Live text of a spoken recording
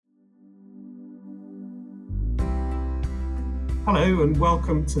Hello and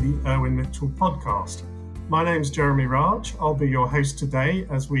welcome to the Irwin Mitchell podcast. My name's Jeremy Raj. I'll be your host today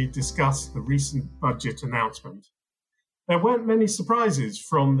as we discuss the recent budget announcement. There weren't many surprises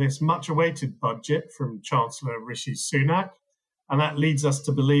from this much-awaited budget from Chancellor Rishi Sunak, and that leads us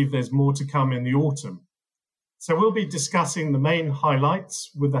to believe there's more to come in the autumn. So we'll be discussing the main highlights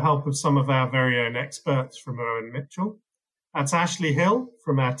with the help of some of our very own experts from Irwin Mitchell. That's Ashley Hill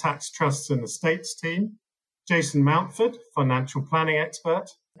from our Tax Trusts and Estates team, Jason Mountford, financial planning expert,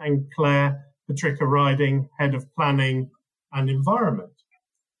 and Claire Patricca-Riding, head of planning and environment.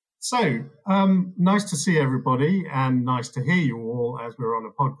 So, nice to see everybody and nice to hear you all as we're on a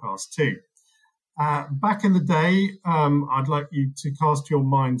podcast too. Back in the day, I'd like you to cast your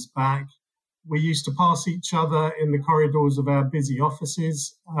minds back. We used to pass each other in the corridors of our busy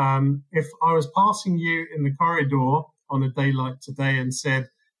offices. If I was passing you in the corridor on a day like today and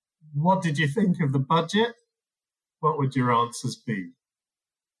said, "What did you think of the budget?" what would your answers be?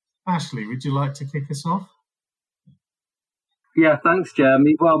 Ashley, would you like to kick us off? Yeah, thanks,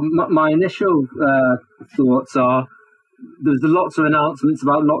 Jeremy. Well, my initial thoughts are there's lots of announcements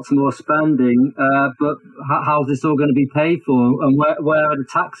about lots more spending, but how's this all going to be paid for? And where are the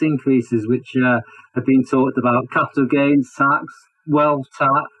tax increases which have been talked about? Capital gains tax, wealth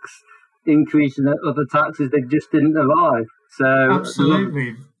tax, increase in other taxes, they just didn't arrive. So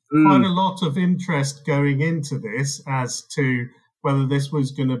absolutely. Quite a lot of interest going into this as to whether this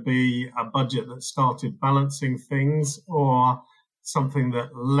was going to be a budget that started balancing things or something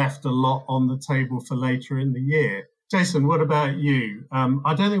that left a lot on the table for later in the year. Jason, what about you?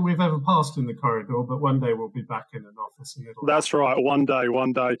 I don't think we've ever passed in the corridor, but one day we'll be back in an office and it'll... That's right, one day.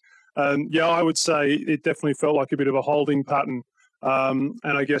 Yeah, I would say it definitely felt like a bit of a holding pattern. And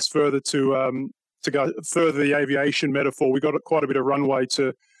I guess further to go further the aviation metaphor, we got quite a bit of runway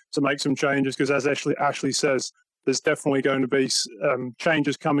to make some changes, because as Ashley says, there's definitely going to be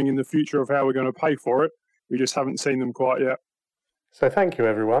changes coming in the future of how we're going to pay for it. We just haven't seen them quite yet. So thank you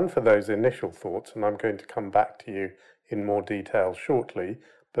everyone for those initial thoughts, and I'm going to come back to you in more detail shortly.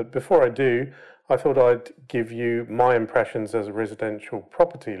 But before I do, I thought I'd give you my impressions as a residential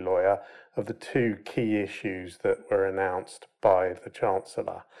property lawyer of the two key issues that were announced by the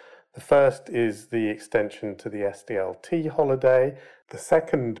Chancellor. The first is the extension to the SDLT holiday. The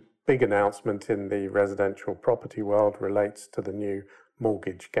second big announcement in the residential property world relates to the new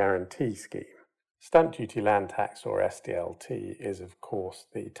mortgage guarantee scheme. Stamp duty land tax, or SDLT, is of course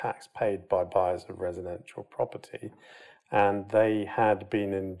the tax paid by buyers of residential property, and they had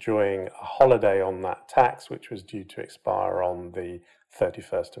been enjoying a holiday on that tax which was due to expire on the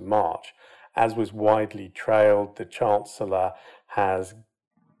 31st of March. As was widely trailed, the Chancellor has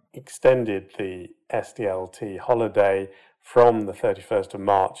extended the SDLT holiday from the 31st of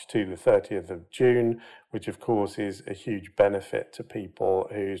March to the 30th of June, which of course is a huge benefit to people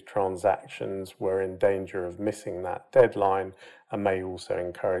whose transactions were in danger of missing that deadline, and may also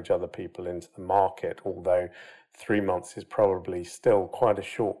encourage other people into the market, although 3 months is probably still quite a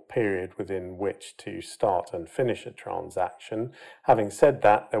short period within which to start and finish a transaction. Having said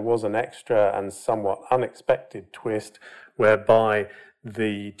that, there was an extra and somewhat unexpected twist whereby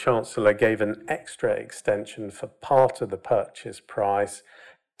the Chancellor gave an extra extension for part of the purchase price,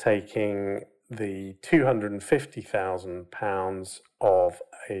 taking the £250,000 of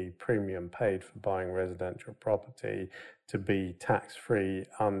a premium paid for buying residential property to be tax-free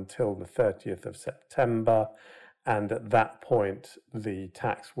until the 30th of September. And at that point, the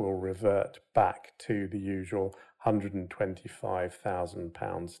tax will revert back to the usual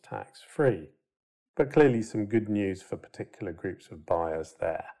 £125,000 tax-free. But clearly some good news for particular groups of buyers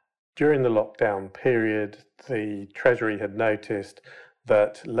there. During the lockdown period, the Treasury had noticed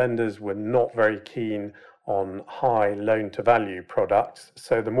that lenders were not very keen on high loan-to-value products,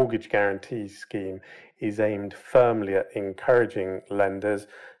 so the mortgage guarantee scheme is aimed firmly at encouraging lenders,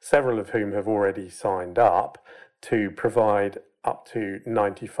 several of whom have already signed up, to provide up to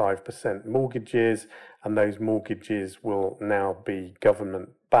 95% mortgages, and those mortgages will now be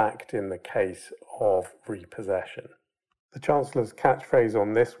government-backed in the case of repossession. The Chancellor's catchphrase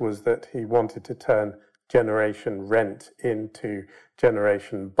on this was that he wanted to turn generation rent into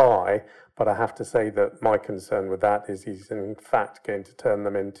generation buy, but I have to say that my concern with that is he's in fact going to turn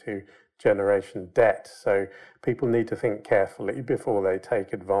them into generation debt, so people need to think carefully before they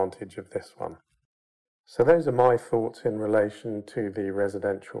take advantage of this one. So those are my thoughts in relation to the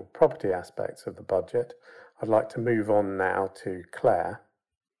residential property aspects of the budget. I'd like to move on now to Claire.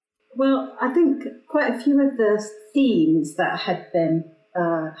 Well, I think quite a few of the themes that had been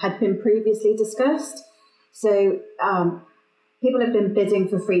previously discussed. So people have been bidding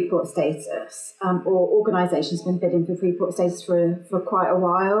for Freeport status, or organisations have been bidding for Freeport status for quite a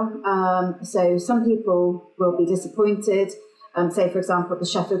while. So some people will be disappointed. Say, for example, the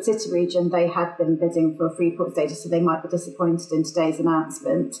Sheffield City region, they had been bidding for Freeport status, so they might be disappointed in today's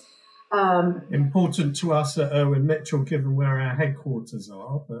announcement. Important to us at Irwin Mitchell, given where our headquarters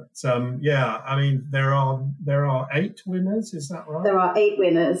are. But yeah, I mean, there are 8 winners. Is that right? There are 8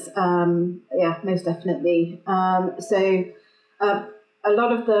 winners. Yeah, most definitely. A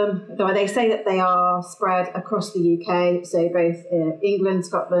lot of them, they say that they are spread across the UK, so both in England,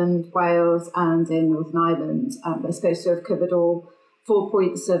 Scotland, Wales, and in Northern Ireland. They're supposed to have covered all 4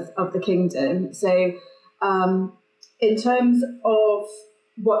 points of the kingdom. So in terms of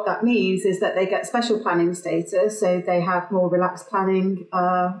what that means is that they get special planning status, so they have more relaxed planning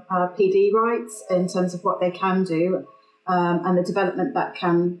PD rights in terms of what they can do and the development that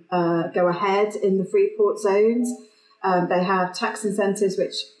can go ahead in the Freeport zones. They have tax incentives,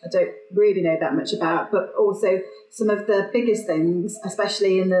 which I don't really know that much about, but also some of the biggest things,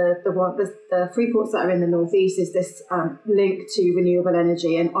 especially in the Freeports that are in the northeast, is this link to renewable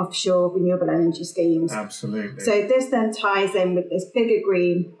energy and offshore renewable energy schemes. Absolutely. So this then ties in with this bigger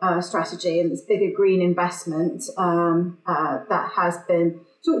green strategy and this bigger green investment that has been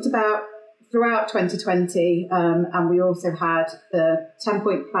talked about throughout 2020, and we also had the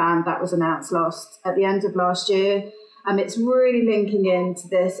 10-point plan that was announced at the end of last year. It's really linking into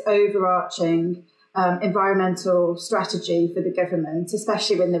this overarching environmental strategy for the government,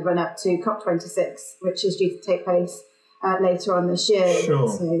 especially in the run-up to COP26, which is due to take place later on this year. Sure.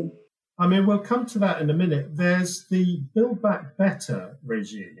 So, I mean, we'll come to that in a minute. There's the Build Back Better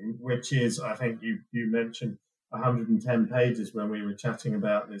regime, which is, I think you mentioned 110 pages when we were chatting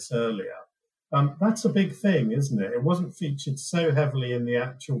about this earlier. That's a big thing, isn't it? It wasn't featured so heavily in the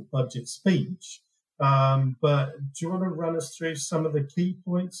actual budget speech. But do you want to run us through some of the key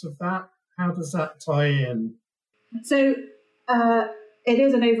points of that? How does that tie in? So it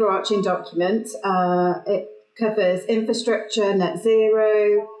is an overarching document. It covers infrastructure, net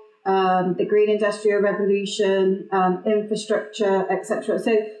zero, the green industrial revolution, infrastructure, etc.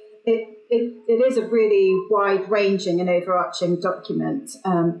 So it is a really wide-ranging and overarching document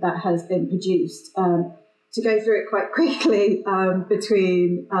that has been produced. To go through it quite quickly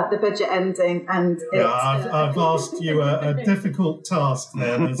between the budget ending and I've asked you a difficult task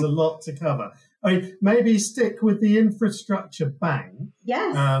there. There's a lot to cover. I mean, maybe stick with the infrastructure bank.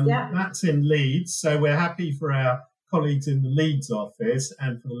 Yes, That's in Leeds, so we're happy for our colleagues in the Leeds office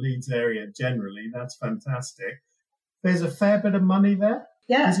and for the Leeds area generally. That's fantastic. There's a fair bit of money there.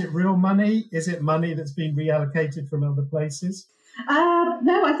 Yeah. Is it real money? Is it money that's been reallocated from other places?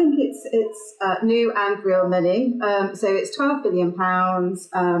 No, I think it's new and real money. So it's £12 billion,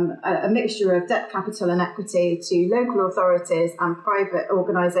 a mixture of debt capital and equity to local authorities and private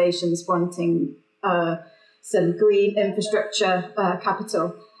organisations wanting some green infrastructure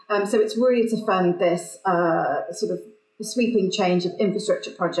capital. So it's really to fund this sort of sweeping change of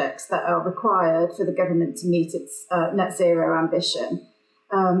infrastructure projects that are required for the government to meet its net zero ambition.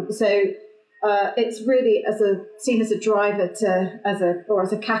 It's really seen as a driver as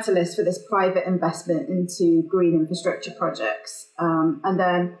a catalyst for this private investment into green infrastructure projects. And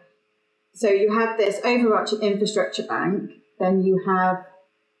then, so you have this overarching infrastructure bank, then you have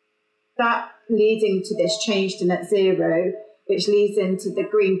that leading to this change to net zero, which leads into the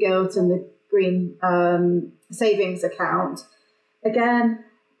green gilt and the green savings account. Again,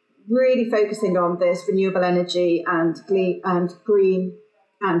 really focusing on this renewable energy and green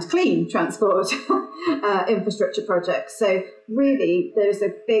and clean transport infrastructure projects. So really, there's a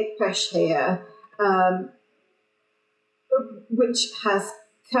big push here, which has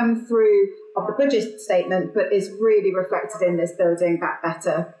come through of the budget statement, but is really reflected in this Building Back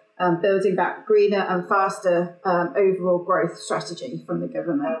Better, building back greener and faster overall growth strategy from the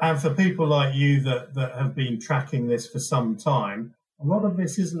government. And for people like you that have been tracking this for some time, a lot of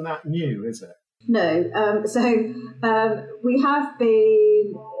this isn't that new, is it? No. We have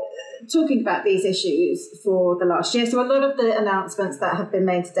been talking about these issues for the last year. So a lot of the announcements that have been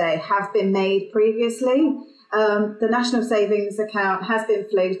made today have been made previously. The National Savings Account has been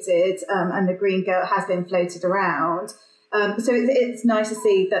floated and the Green Gilt has been floated around. So it's nice to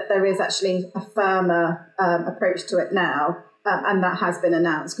see that there is actually a firmer approach to it now. And that has been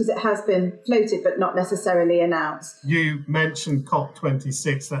announced because it has been floated but not necessarily announced. You mentioned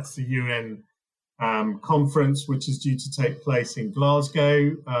COP26, that's the UN conference, which is due to take place in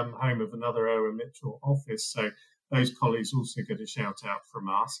Glasgow, home of another Owen Mitchell office. So those colleagues also get a shout out from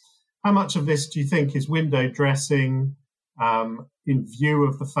us. How much of this do you think is window dressing? in view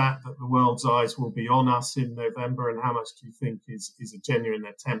of the fact that the world's eyes will be on us in November, and how much do you think is a genuine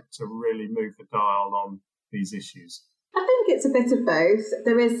attempt to really move the dial on these issues? I think it's a bit of both.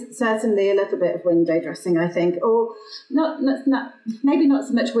 There is certainly a little bit of window dressing, I think, or not maybe not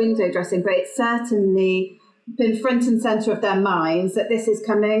so much window dressing, but it's certainly been front and centre of their minds that this is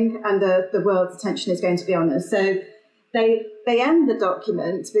coming and the world's attention is going to be on us. So they end the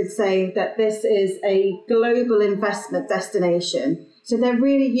document with saying that this is a global investment destination. So they're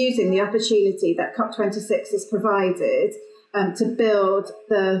really using the opportunity that COP26 has provided to build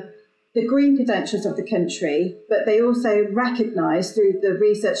the green credentials of the country, but they also recognise through the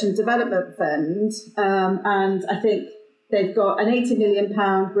Research and Development Fund, and I think they've got an £80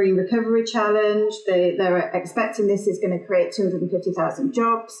 million Green Recovery Challenge. They're expecting this is going to create 250,000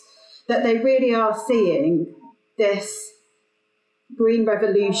 jobs, that they really are seeing this green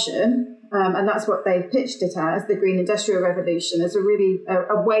revolution, and that's what they've pitched it as, the green industrial revolution, as a really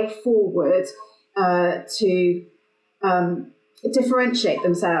a way forward to differentiate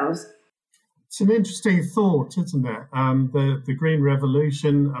themselves. It's an interesting thought, isn't it? The green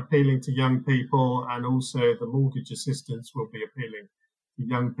revolution appealing to young people, and also the mortgage assistance will be appealing to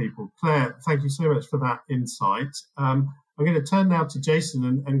young people. Claire, thank you so much for that insight. I'm going to turn now to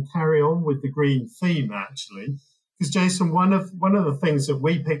Jason and carry on with the green theme, actually. Because Jason, one of the things that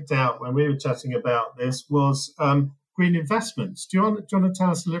we picked out when we were chatting about this was green investments. Do you want to tell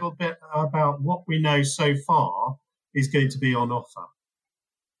us a little bit about what we know so far is going to be on offer?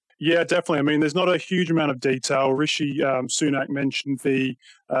 Yeah, definitely. I mean, there's not a huge amount of detail. Rishi Sunak mentioned the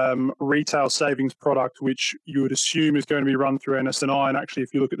retail savings product, which you would assume is going to be run through NS&I. And actually,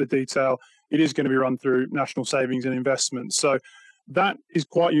 if you look at the detail, it is going to be run through National Savings and Investments. So that is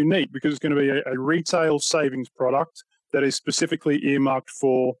quite unique because it's going to be a retail savings product that is specifically earmarked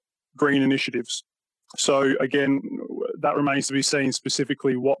for green initiatives. So again, that remains to be seen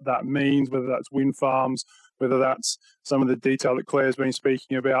specifically what that means, whether that's wind farms, whether that's some of the detail that Claire's been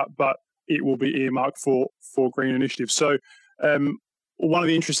speaking about, but it will be earmarked for green initiatives. So one of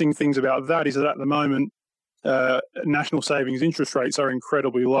the interesting things about that is that at the moment, national savings interest rates are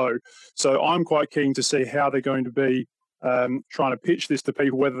incredibly low. So I'm quite keen to see how they're going to be trying to pitch this to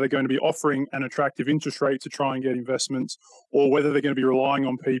people, whether they're going to be offering an attractive interest rate to try and get investments, or whether they're going to be relying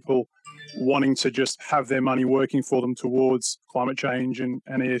on people wanting to just have their money working for them towards climate change and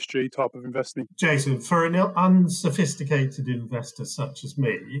ESG type of investing. Jason, for an unsophisticated investor such as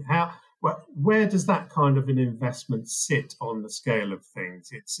me, where does that kind of an investment sit on the scale of things?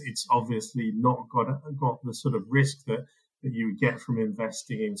 It's obviously not got the sort of risk that you would get from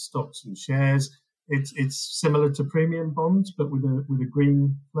investing in stocks and shares. It's similar to premium bonds, but with a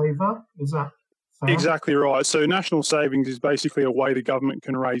green flavour. Is that fair? Exactly right. So national savings is basically a way the government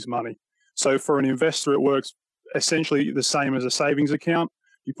can raise money. So for an investor, it works essentially the same as a savings account.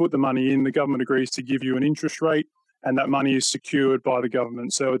 You put the money in, the government agrees to give you an interest rate, and that money is secured by the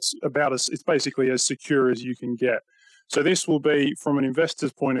government. So it's basically as secure as you can get. So this will be, from an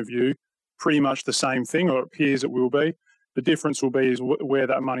investor's point of view, pretty much the same thing, or it appears it will be. The difference will be is where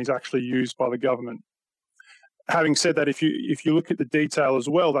that money is actually used by the government. Having said that, if you look at the detail as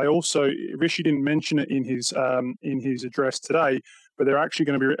well, they also, Rishi didn't mention it in his address today, but they're actually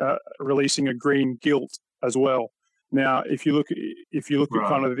going to be releasing a green gilt as well. Now, if you look Right. at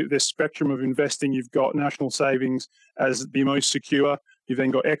kind of the spectrum of investing, you've got national savings as the most secure. You've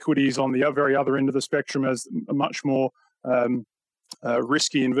then got equities on the very other end of the spectrum as a much more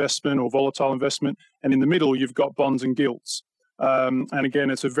risky investment or volatile investment, and in the middle you've got bonds and gilts. And again,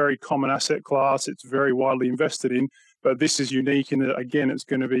 it's a very common asset class. It's very widely invested in, but this is unique in that, again, it's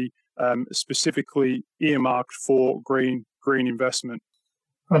going to be specifically earmarked for green investment.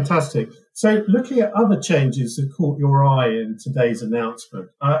 Fantastic. So looking at other changes that caught your eye in today's announcement,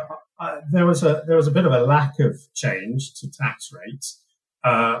 there was a bit of a lack of change to tax rates,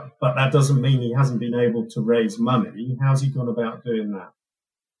 but that doesn't mean he hasn't been able to raise money. How's he gone about doing that?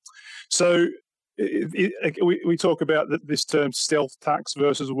 So we talk about this term stealth tax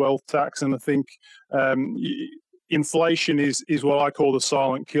versus wealth tax, and I think inflation is what I call the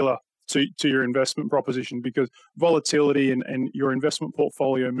silent killer to your investment proposition, because volatility and your investment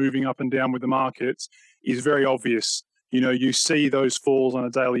portfolio moving up and down with the markets is very obvious. You see those falls on a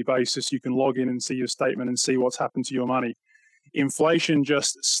daily basis. You can log in and see your statement and see what's happened to your money. Inflation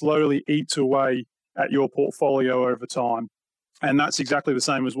just slowly eats away at your portfolio over time. And that's exactly the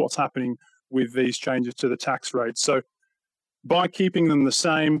same as what's happening with these changes to the tax rate. So by keeping them the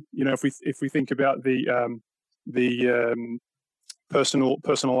same, if we think about the personal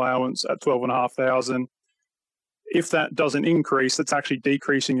allowance at 12,500, if that doesn't increase, that's actually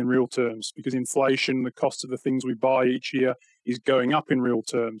decreasing in real terms, because inflation, the cost of the things we buy each year, is going up in real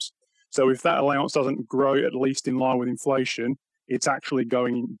terms. So if that allowance doesn't grow at least in line with inflation, it's actually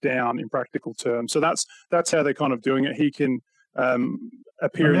going down in practical terms. So that's how they're kind of doing it. He can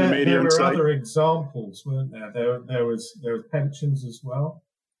appear in the media and say... There were other examples, weren't there? There was pensions as well.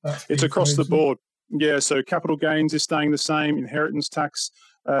 It's across the board. Yeah, so capital gains is staying the same. Inheritance tax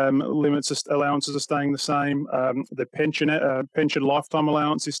limits, allowances are staying the same. The pension lifetime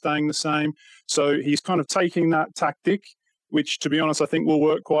allowance is staying the same. So he's kind of taking that tactic, which, to be honest, I think will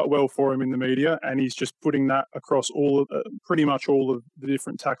work quite well for him in the media, and he's just putting that across pretty much all of the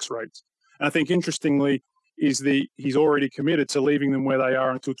different tax rates. And I think, interestingly, he's already committed to leaving them where they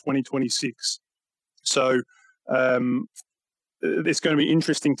are until 2026. So it's going to be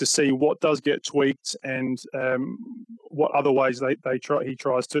interesting to see what does get tweaked and what other ways he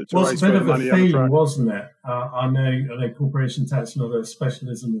tries to raise further money. It was a bit of a theme, wasn't it? I know corporation tax is not a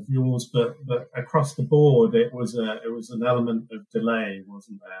specialism of yours, but across the board, it was an element of delay,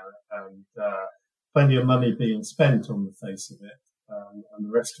 wasn't there? And plenty of money being spent on the face of it, and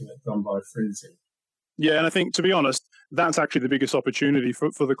the rest of it done by freezing. Yeah, and I think, to be honest, that's actually the biggest opportunity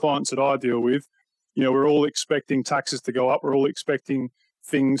for the clients that I deal with. You know, we're all expecting taxes to go up. We're all expecting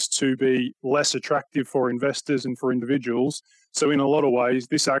things to be less attractive for investors and for individuals. So in a lot of ways,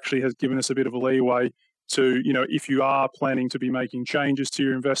 this actually has given us a bit of a leeway to, you know, if you are planning to be making changes to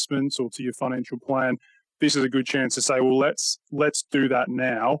your investments or to your financial plan, this is a good chance to say, well, let's do that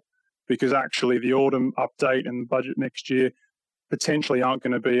now, because actually the autumn update and the budget next year potentially aren't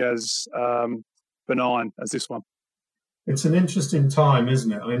going to be as benign as this one. It's an interesting time,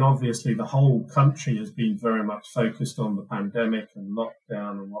 isn't it? I mean, obviously, the whole country has been very much focused on the pandemic and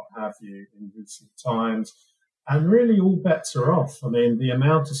lockdown and what have you in recent times. And really, all bets are off. I mean, the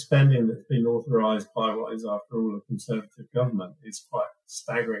amount of spending that's been authorised by what is, after all, a Conservative government is quite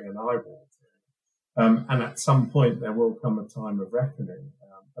staggering and eye-watering. And at some point, there will come a time of reckoning.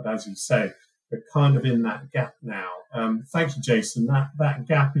 But as you say, we're kind of in that gap now. Thank you, Jason. That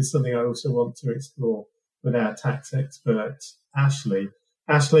gap is something I also want to explore with our tax expert, Ashley.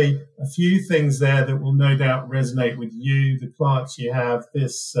 Ashley, a few things there that will no doubt resonate with you, the clients you have,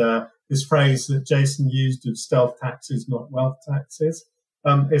 this phrase that Jason used of stealth taxes, not wealth taxes.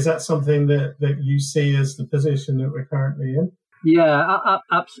 Is that something that you see as the position that we're currently in? Yeah,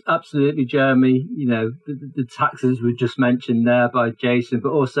 absolutely, Jeremy. You know, the taxes were just mentioned there by Jason,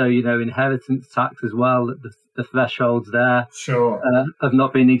 but also, you know, inheritance tax as well. The thresholds there have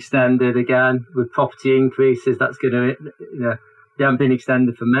not been extended again with property increases. That's going to, you know, they haven't been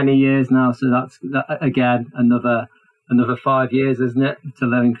extended for many years now. So that's again another 5 years, isn't it, till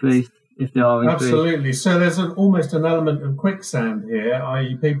they're increased, if they are increased. Absolutely. So there's almost an element of quicksand here,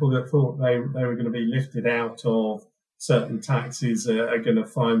 i.e., people that thought they were going to be lifted out of certain taxes are going to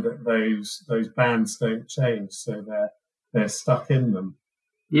find that those bands don't change, so they're stuck in them.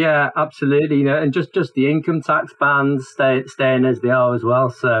 Yeah, absolutely. You know, and just the income tax bands staying as they are as well.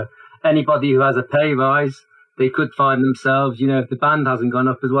 So anybody who has a pay rise, they could find themselves, you know, if the band hasn't gone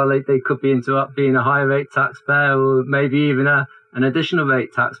up as well, they could be into being a high rate taxpayer, or maybe even an additional rate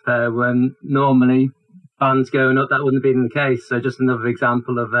taxpayer, when normally bands going up, that wouldn't have been the case. So just another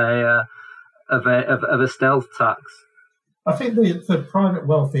example of a stealth tax. I think the private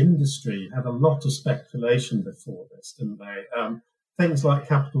wealth industry had a lot of speculation before this, didn't they? Things like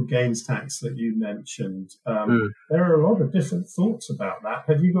capital gains tax that you mentioned. There are a lot of different thoughts about that.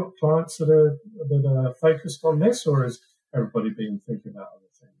 Have you got clients that are focused on this, or has everybody been thinking about other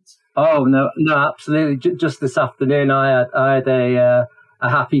things? Oh no, absolutely. Just this afternoon, I had a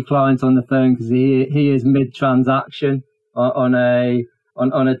happy client on the phone because he is mid transaction on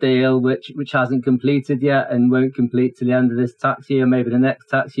a deal which hasn't completed yet and won't complete till the end of this tax year, maybe the next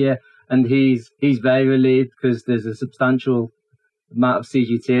tax year, and he's very relieved because there's a substantial amount of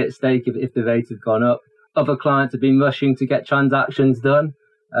CGT at stake if the rate had gone up. Other clients have been rushing to get transactions done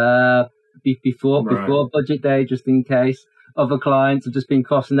before budget day, just in case. Other clients have just been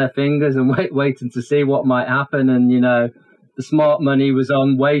crossing their fingers and waiting to see what might happen. And, you know, the smart money was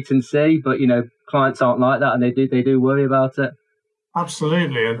on wait and see, but, you know, clients aren't like that, and they do worry about it.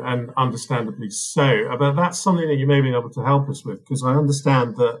 Absolutely, and understandably so. But that's something that you may be able to help us with, because I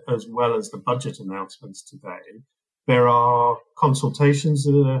understand that as well as the budget announcements today, there are consultations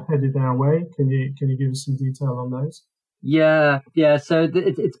that are headed our way. Can you give us some detail on those? Yeah. So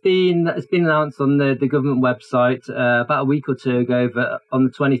it's been announced on the government website about a week or two ago that on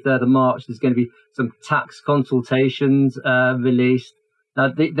the 23rd of March there's going to be some tax consultations released. Now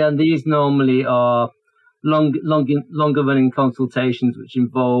these normally are longer running consultations, which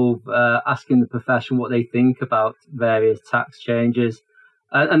involve asking the profession what they think about various tax changes.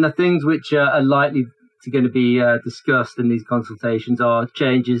 And the things which are likely to going to be discussed in these consultations are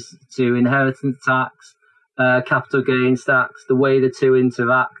changes to inheritance tax, capital gains tax, the way the two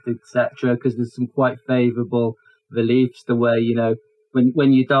interact, etc. Because there's some quite favourable reliefs, the way,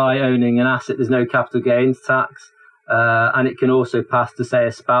 when you die owning an asset, there's no capital gains tax. And it can also pass to, say,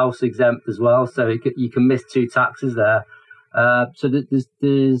 a spouse exempt as well. So you can miss two taxes there. So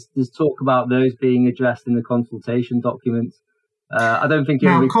there's talk about those being addressed in the consultation documents. I don't think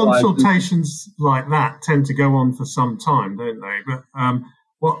now consultations like that tend to go on for some time, don't they?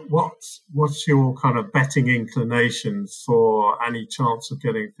 But what's your kind of betting inclination for any chance of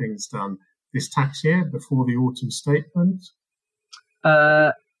getting things done this tax year before the autumn statement?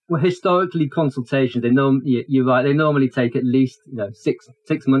 Well, historically, consultations, you're right, they normally take at least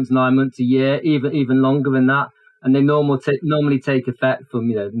 6 months, 9 months, a year, even longer than that. And they normally take effect from,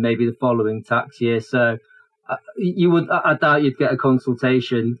 maybe the following tax year. So I doubt you'd get a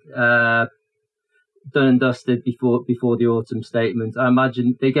consultation done and dusted before the autumn statement. I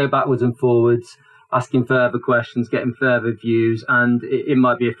imagine they go backwards and forwards, asking further questions, getting further views, and it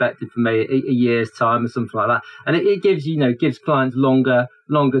might be effective for maybe a year's time or something like that. And it gives clients longer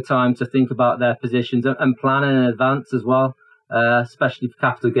time to think about their positions and plan in advance as well, especially for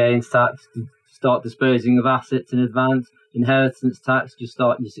capital gains tax, to start disposing of assets in advance, inheritance tax, just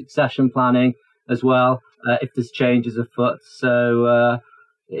start your succession planning as well, if there's changes afoot. So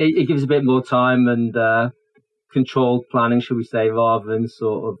it gives a bit more time and controlled planning, should we say, rather than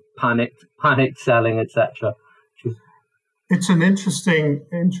sort of panicked selling, etc. It's an interesting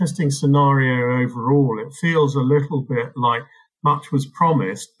scenario overall. It feels a little bit like much was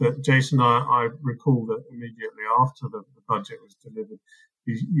promised, but Jason, I recall that immediately after the budget was delivered,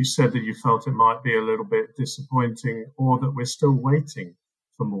 you said that you felt it might be a little bit disappointing, or that we're still waiting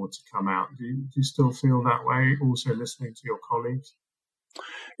for more to come out. Do you still feel that way, also listening to your colleagues?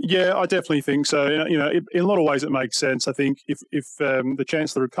 Yeah, I definitely think so. In a lot of ways it makes sense. I think if the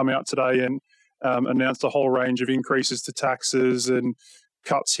Chancellor had come out today and announced a whole range of increases to taxes and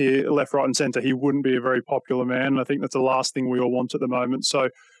cuts here, left, right and centre, he wouldn't be a very popular man. I think that's the last thing we all want at the moment. So,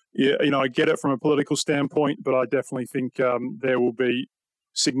 yeah, I get it from a political standpoint, but I definitely think there will be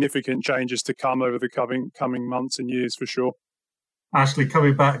significant changes to come over the coming months and years for sure. Ashley,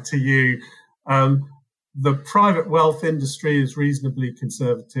 coming back to you, the private wealth industry is reasonably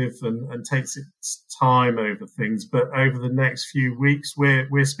conservative and takes its time over things. But over the next few weeks,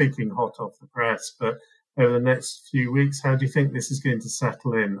 we're speaking hot off the press, but over the next few weeks, how do you think this is going to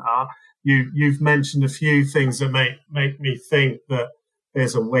settle in? You've mentioned a few things that make me think that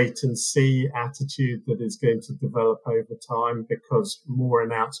there's a wait and see attitude that is going to develop over time, because more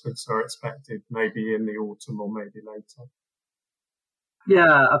announcements are expected maybe in the autumn or maybe later.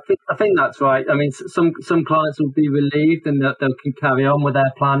 Yeah, I think that's right. I mean, some clients will be relieved and they can carry on with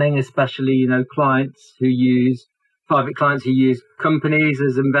their planning, especially private clients who use companies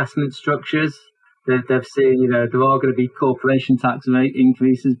as investment structures. They've seen there are going to be corporation tax rate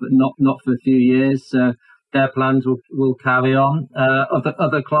increases, but not for a few years. So their plans will carry on.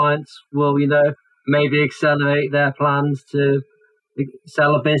 Other clients will maybe accelerate their plans to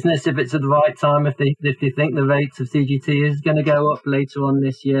sell a business if it's at the right time, if they think the rate of CGT is going to go up later on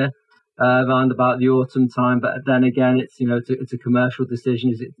this year, around about the autumn time. But then again, it's a commercial decision.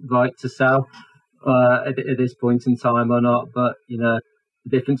 Is it right to sell at this point in time or not? But the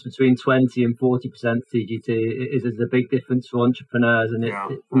difference between 20 and 40% CGT is a big difference for entrepreneurs, and it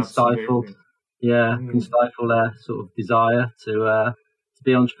can stifle their sort of desire to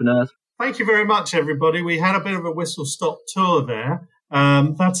be entrepreneurs. Thank you very much, everybody. We had a bit of a whistle-stop tour there.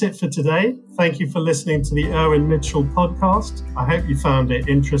 That's it for today. Thank you for listening to the Irwin Mitchell podcast. I hope you found it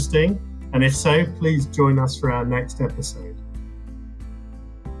interesting. And if so, please join us for our next episode.